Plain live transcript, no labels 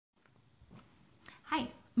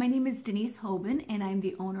My name is Denise Hoban and I'm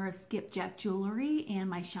the owner of SkipJack Jewelry, and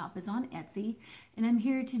my shop is on Etsy. And I'm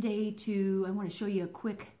here today I want to show you a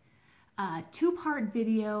quick two-part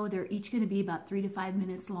video. They're each going to be about 3 to 5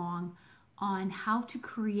 minutes long on how to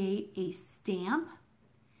create a stamp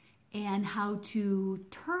and how to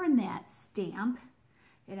turn that stamp.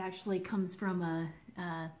 It actually comes from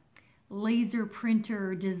a laser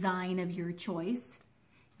printer design of your choice.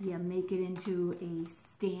 You make it into a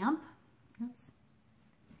stamp. Oops.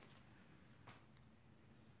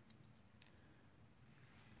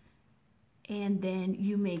 And then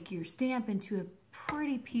you make your stamp into a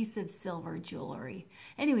pretty piece of silver jewelry.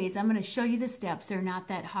 Anyways, I'm going to show you the steps. They're not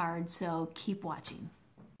that hard, so keep watching.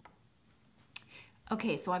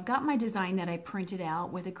 Okay, so I've got my design that I printed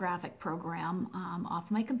out with a graphic program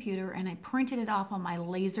off my computer, and I printed it off on my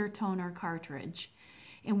laser toner cartridge.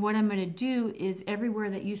 And what I'm going to do is everywhere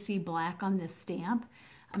that you see black on this stamp,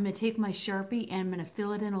 I'm going to take my Sharpie and I'm going to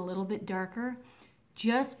fill it in a little bit darker,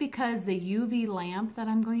 just because the UV lamp that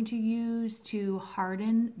I'm going to use to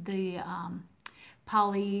harden the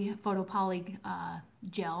photopoly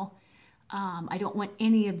gel, I don't want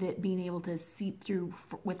any of it being able to seep through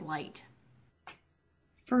with light.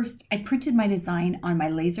 First, I printed my design on my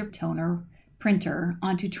laser toner printer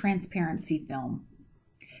onto transparency film.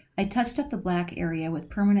 I touched up the black area with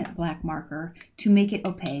permanent black marker to make it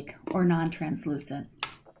opaque or non-translucent.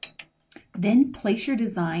 Then place your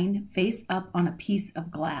design face up on a piece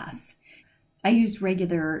of glass. I used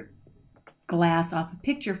regular glass off of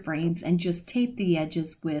picture frames and just taped the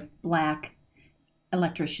edges with black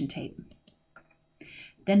electrician tape.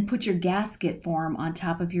 Then put your gasket form on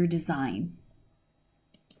top of your design.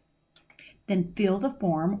 Then fill the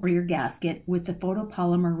form or your gasket with the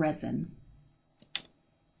photopolymer resin.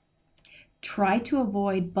 Try to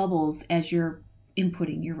avoid bubbles as you're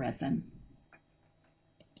inputting your resin.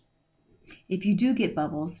 If you do get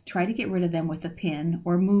bubbles, try to get rid of them with a pin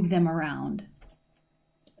or move them around.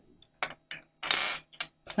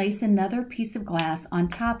 Place another piece of glass on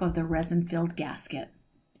top of the resin-filled gasket.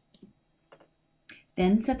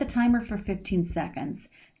 Then set the timer for 15 seconds.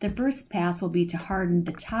 The first pass will be to harden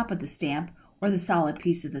the top of the stamp or the solid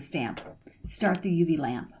piece of the stamp. Start the UV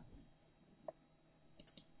lamp.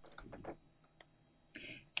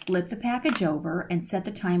 Flip the package over and set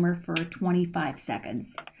the timer for 25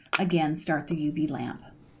 seconds. Again, start the UV lamp.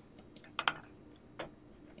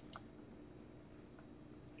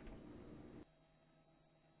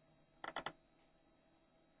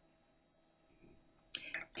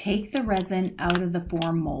 Take the resin out of the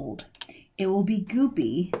form mold. It will be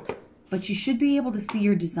goopy, but you should be able to see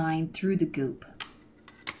your design through the goop.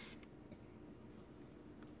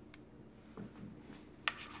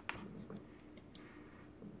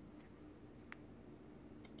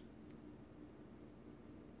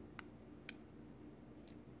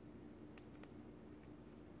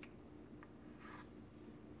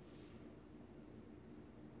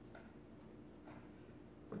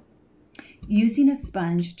 Using a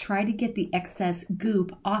sponge, try to get the excess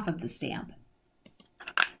goop off of the stamp.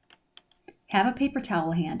 Have a paper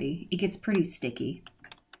towel handy. It gets pretty sticky.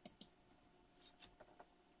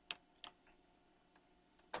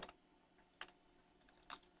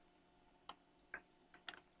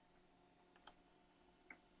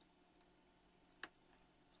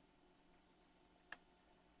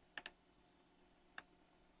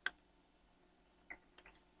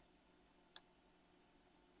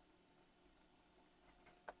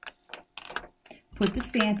 Put the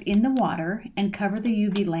stamp in the water and cover the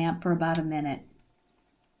UV lamp for about a minute.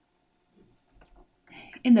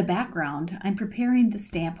 In the background, I'm preparing the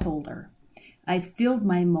stamp holder. I've filled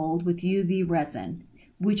my mold with UV resin,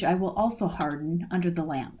 which I will also harden under the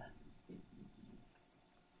lamp.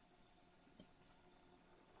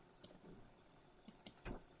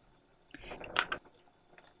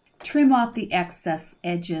 Trim off the excess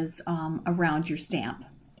edges around your stamp.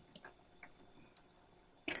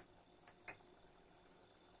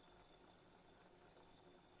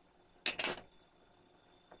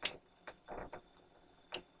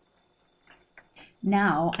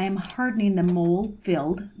 Now I am hardening the mold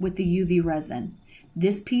filled with the UV resin.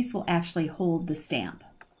 This piece will actually hold the stamp.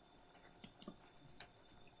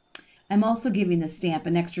 I'm also giving the stamp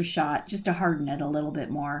an extra shot just to harden it a little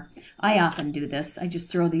bit more. I often do this. I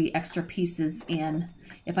just throw the extra pieces in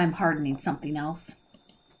if I'm hardening something else.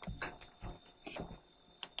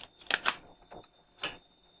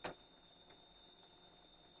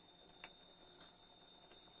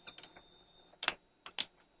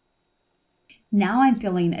 Now I'm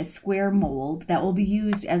filling a square mold that will be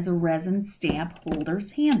used as a resin stamp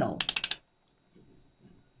holder's handle.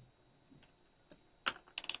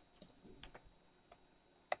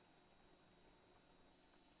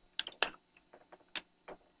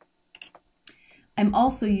 I'm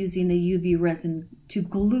also using the UV resin to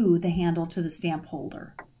glue the handle to the stamp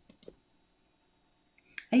holder.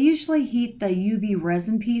 I usually heat the UV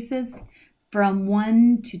resin pieces from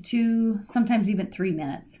 1 to 2, sometimes even 3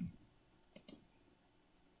 minutes.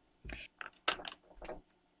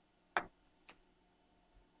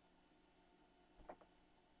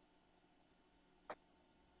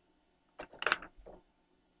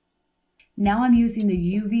 Now I'm using the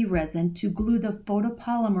UV resin to glue the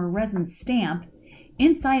photopolymer resin stamp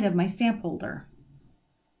inside of my stamp holder.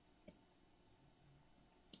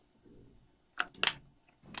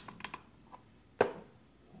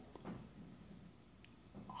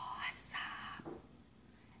 Awesome.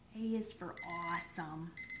 A is for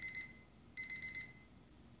awesome.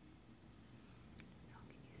 Oh,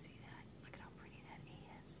 can you see that? Look at how pretty that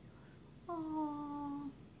A is. Oh.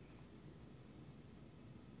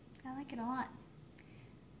 I like it a lot.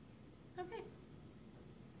 Okay.